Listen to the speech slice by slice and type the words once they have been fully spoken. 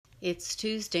It's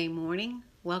Tuesday morning.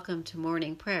 Welcome to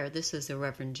morning prayer. This is the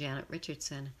Reverend Janet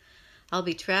Richardson. I'll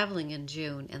be traveling in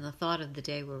June, and the thought of the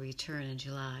day will return in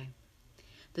July.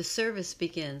 The service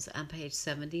begins on page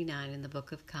 79 in the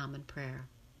Book of Common Prayer.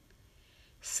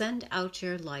 Send out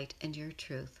your light and your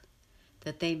truth,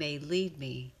 that they may lead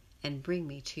me and bring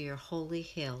me to your holy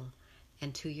hill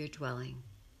and to your dwelling.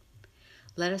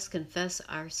 Let us confess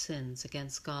our sins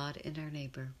against God and our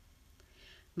neighbor.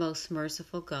 Most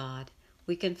merciful God,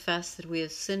 we confess that we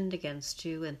have sinned against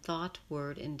you in thought,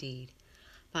 word, and deed,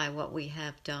 by what we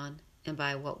have done and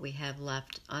by what we have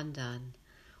left undone.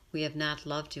 We have not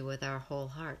loved you with our whole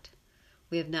heart.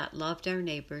 We have not loved our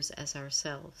neighbors as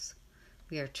ourselves.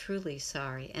 We are truly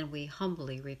sorry, and we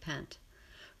humbly repent.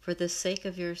 For the sake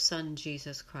of your Son,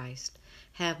 Jesus Christ,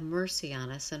 have mercy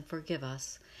on us and forgive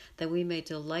us, that we may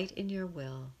delight in your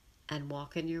will and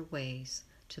walk in your ways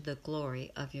to the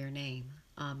glory of your name.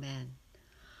 Amen.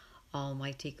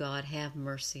 Almighty God, have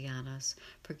mercy on us.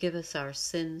 Forgive us our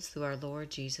sins through our Lord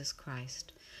Jesus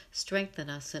Christ. Strengthen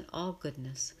us in all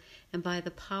goodness, and by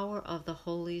the power of the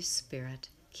Holy Spirit,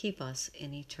 keep us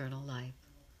in eternal life.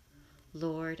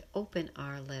 Lord, open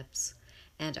our lips,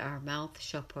 and our mouth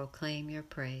shall proclaim your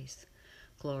praise.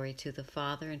 Glory to the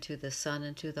Father, and to the Son,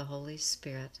 and to the Holy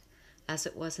Spirit, as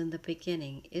it was in the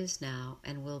beginning, is now,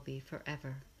 and will be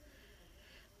forever.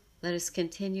 Let us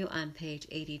continue on page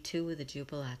 82 with the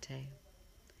Jubilate.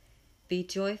 Be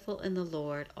joyful in the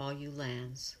Lord, all you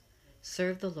lands.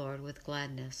 Serve the Lord with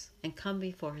gladness, and come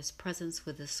before his presence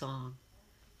with a song.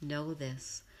 Know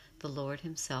this, the Lord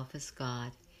himself is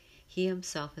God. He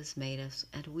himself has made us,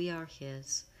 and we are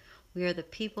his. We are the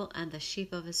people and the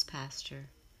sheep of his pasture.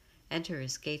 Enter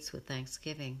his gates with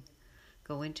thanksgiving.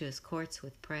 Go into his courts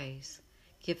with praise.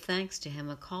 Give thanks to him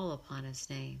and call upon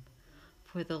his name.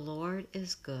 For the Lord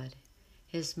is good,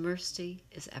 his mercy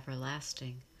is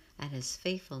everlasting, and his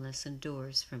faithfulness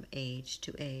endures from age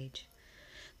to age.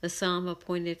 The psalm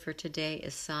appointed for today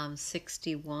is Psalm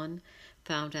 61,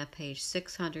 found on page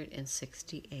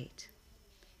 668.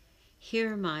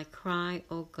 Hear my cry,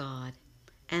 O God,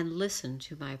 and listen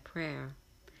to my prayer.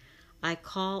 I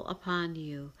call upon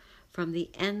you from the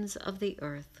ends of the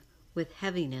earth with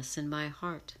heaviness in my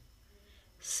heart.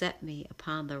 Set me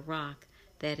upon the rock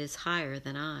that is higher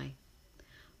than I.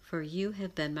 For you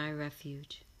have been my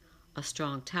refuge, a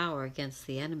strong tower against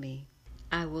the enemy.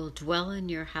 I will dwell in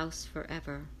your house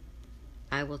forever.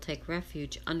 I will take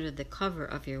refuge under the cover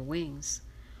of your wings.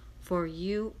 For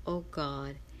you, O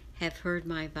God, have heard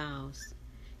my vows.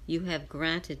 You have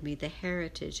granted me the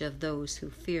heritage of those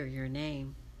who fear your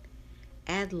name.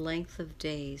 Add length of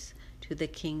days to the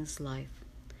king's life.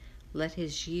 Let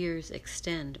his years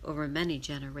extend over many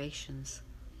generations.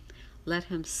 Let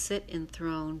him sit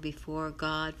enthroned before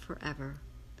God forever.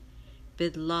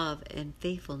 Bid love and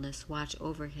faithfulness watch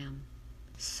over him.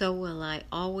 So will I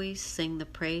always sing the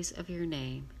praise of your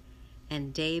name,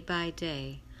 and day by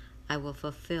day I will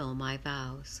fulfill my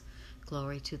vows.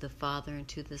 Glory to the Father, and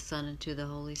to the Son, and to the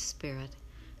Holy Spirit,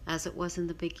 as it was in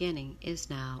the beginning,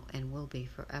 is now, and will be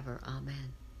forever.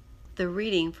 Amen. The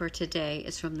reading for today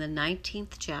is from the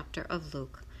 19th chapter of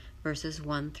Luke, verses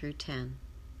 1 through 10.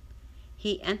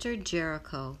 He entered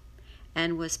Jericho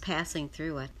and was passing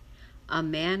through it. A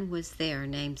man was there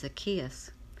named Zacchaeus.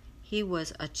 He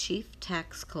was a chief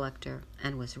tax collector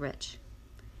and was rich.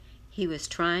 He was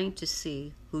trying to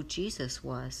see who Jesus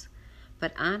was,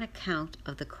 but on account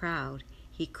of the crowd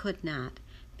he could not,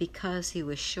 because he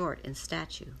was short in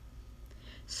stature.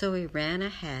 So he ran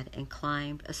ahead and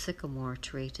climbed a sycamore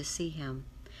tree to see him,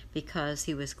 because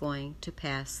he was going to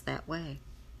pass that way.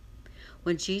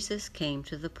 When Jesus came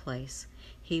to the place,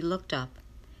 he looked up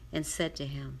and said to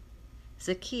him,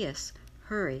 Zacchaeus,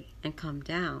 hurry and come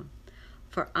down,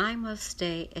 for I must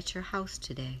stay at your house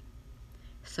today.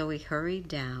 So he hurried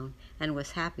down and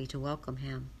was happy to welcome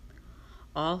him.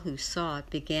 All who saw it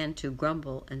began to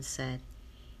grumble and said,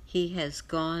 He has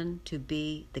gone to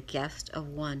be the guest of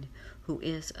one who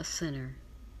is a sinner.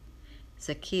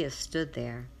 Zacchaeus stood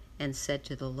there and said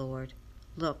to the Lord,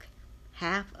 Look,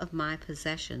 half of my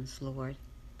possessions, Lord,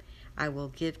 I will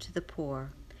give to the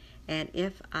poor, and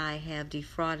if I have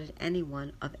defrauded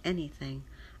anyone of anything,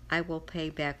 I will pay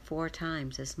back 4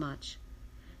 times as much.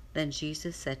 Then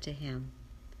Jesus said to him,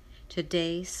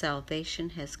 Today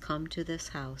salvation has come to this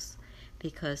house,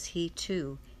 because he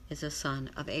too is a son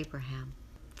of Abraham.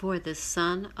 For the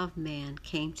Son of Man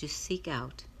came to seek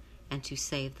out and to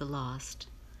save the lost.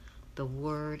 The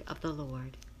word of the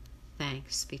Lord.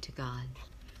 Thanks be to God.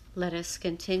 Let us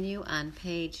continue on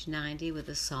page 90 with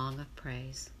a song of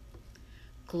praise.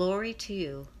 Glory to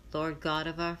you, Lord God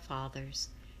of our fathers.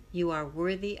 You are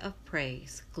worthy of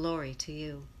praise. Glory to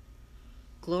you.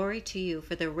 Glory to you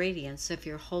for the radiance of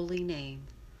your holy name.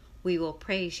 We will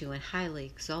praise you and highly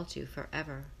exalt you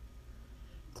forever.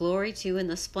 Glory to you in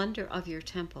the splendor of your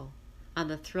temple. On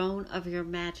the throne of your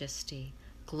majesty,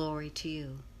 glory to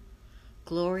you.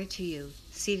 Glory to you,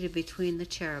 seated between the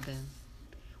cherubim.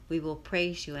 We will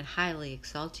praise you and highly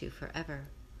exalt you forever.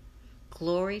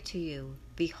 Glory to you,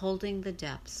 beholding the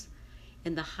depths.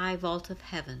 In the high vault of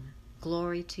heaven,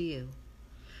 glory to you.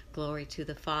 Glory to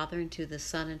the Father, and to the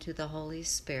Son, and to the Holy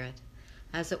Spirit,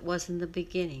 as it was in the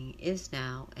beginning, is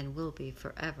now, and will be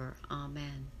forever.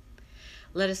 Amen.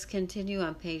 Let us continue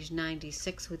on page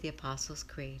 96 with the Apostles'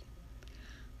 Creed.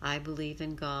 I believe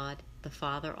in God, the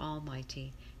Father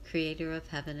Almighty, creator of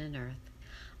heaven and earth.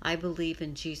 I believe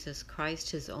in Jesus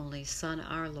Christ, his only Son,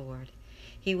 our Lord.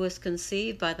 He was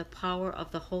conceived by the power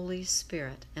of the Holy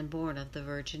Spirit and born of the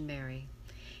Virgin Mary.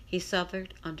 He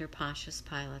suffered under Pontius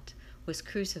Pilate, was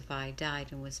crucified, died,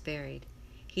 and was buried.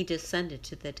 He descended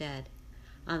to the dead.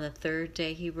 On the third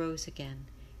day he rose again.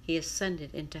 He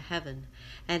ascended into heaven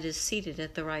and is seated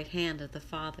at the right hand of the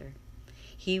Father.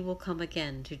 He will come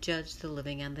again to judge the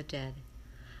living and the dead.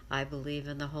 I believe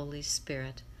in the Holy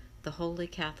Spirit, the Holy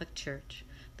Catholic Church,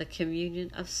 the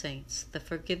communion of saints, the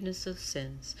forgiveness of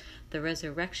sins, the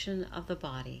resurrection of the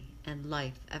body, and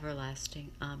life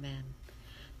everlasting. Amen.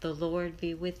 The Lord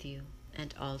be with you,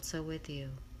 and also with you.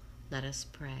 Let us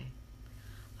pray.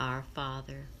 Our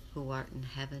Father, who art in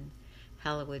heaven,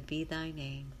 hallowed be thy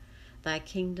name. Thy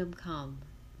kingdom come,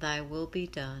 thy will be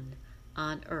done,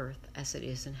 on earth as it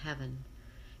is in heaven.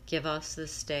 Give us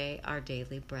this day our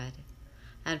daily bread,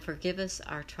 and forgive us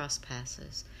our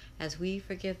trespasses, as we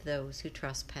forgive those who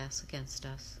trespass against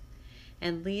us.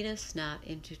 And lead us not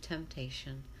into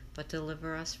temptation, but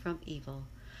deliver us from evil.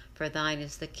 For thine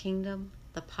is the kingdom,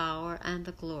 the power, and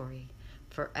the glory,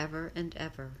 forever and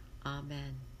ever.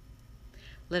 Amen.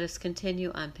 Let us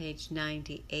continue on page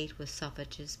 98 with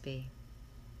suffrages B.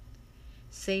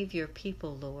 Save your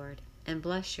people, Lord, and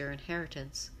bless your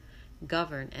inheritance.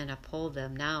 Govern and uphold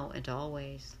them now and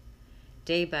always.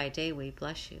 Day by day we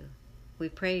bless you. We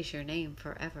praise your name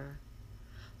forever.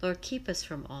 Lord, keep us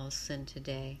from all sin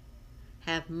today.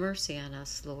 Have mercy on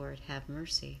us, Lord, have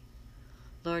mercy.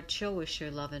 Lord, show us your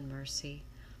love and mercy,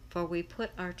 for we put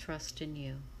our trust in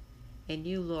you. In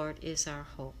you, Lord, is our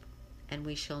hope, and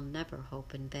we shall never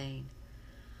hope in vain.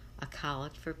 A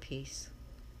collect for peace.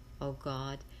 O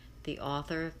God, the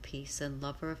author of peace and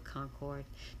lover of concord,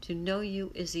 to know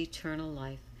you is eternal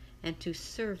life, and to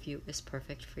serve you is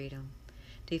perfect freedom.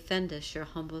 Defend us, your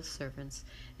humble servants,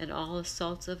 in all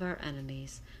assaults of our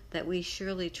enemies, that we,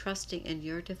 surely trusting in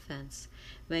your defense,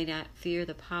 may not fear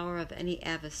the power of any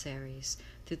adversaries,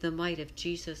 through the might of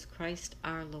Jesus Christ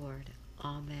our Lord.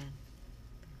 Amen.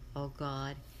 O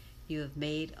God, you have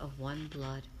made of one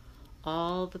blood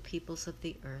all the peoples of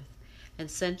the earth, and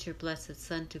sent your blessed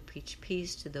Son to preach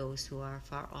peace to those who are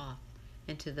far off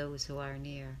and to those who are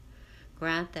near.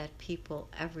 Grant that people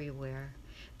everywhere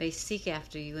may seek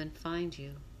after you and find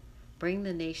you. Bring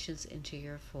the nations into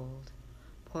your fold.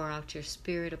 Pour out your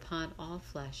Spirit upon all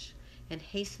flesh, and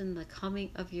hasten the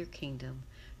coming of your kingdom,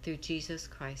 through Jesus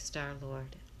Christ our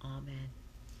Lord. Amen.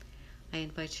 I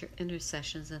invite your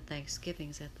intercessions and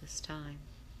thanksgivings at this time.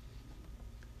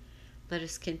 Let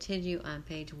us continue on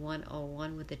page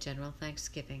 101 with the general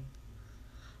thanksgiving.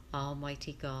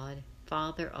 Almighty God,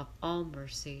 Father of all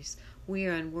mercies, we,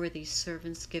 your unworthy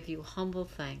servants, give you humble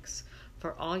thanks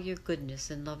for all your goodness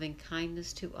and loving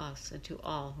kindness to us and to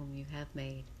all whom you have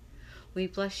made. We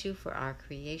bless you for our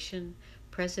creation,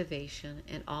 preservation,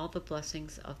 and all the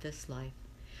blessings of this life,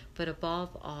 but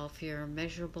above all for your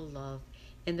immeasurable love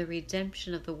in the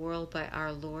redemption of the world by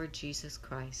our Lord Jesus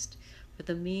Christ, for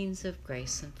the means of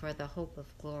grace and for the hope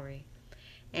of glory.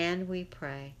 And we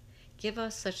pray, give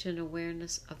us such an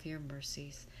awareness of your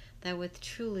mercies that with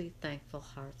truly thankful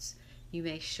hearts you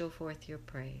may show forth your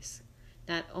praise,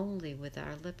 not only with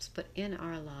our lips but in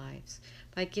our lives,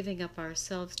 by giving up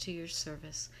ourselves to your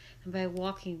service and by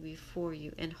walking before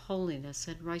you in holiness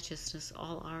and righteousness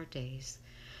all our days.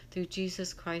 Through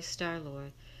Jesus Christ our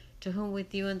Lord, to whom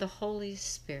with you and the Holy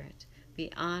Spirit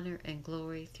be honor and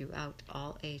glory throughout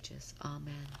all ages.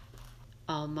 Amen.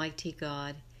 Almighty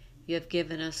God, you have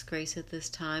given us grace at this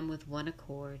time with one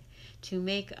accord to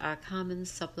make our common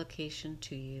supplication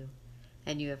to you.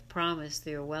 And you have promised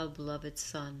through your well-beloved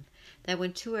Son that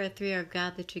when 2 or 3 are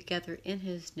gathered together in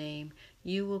his name,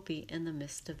 you will be in the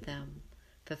midst of them.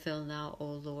 Fulfill now, O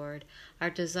Lord, our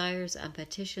desires and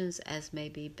petitions as may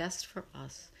be best for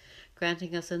us,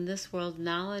 granting us in this world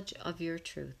knowledge of your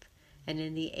truth, and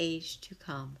in the age to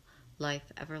come,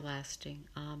 life everlasting.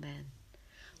 Amen.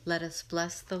 Let us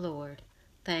bless the Lord.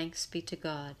 Thanks be to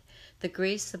God. The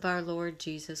grace of our Lord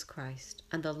Jesus Christ,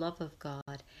 and the love of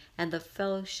God, and the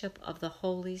fellowship of the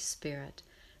Holy Spirit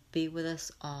be with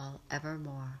us all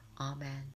evermore. Amen.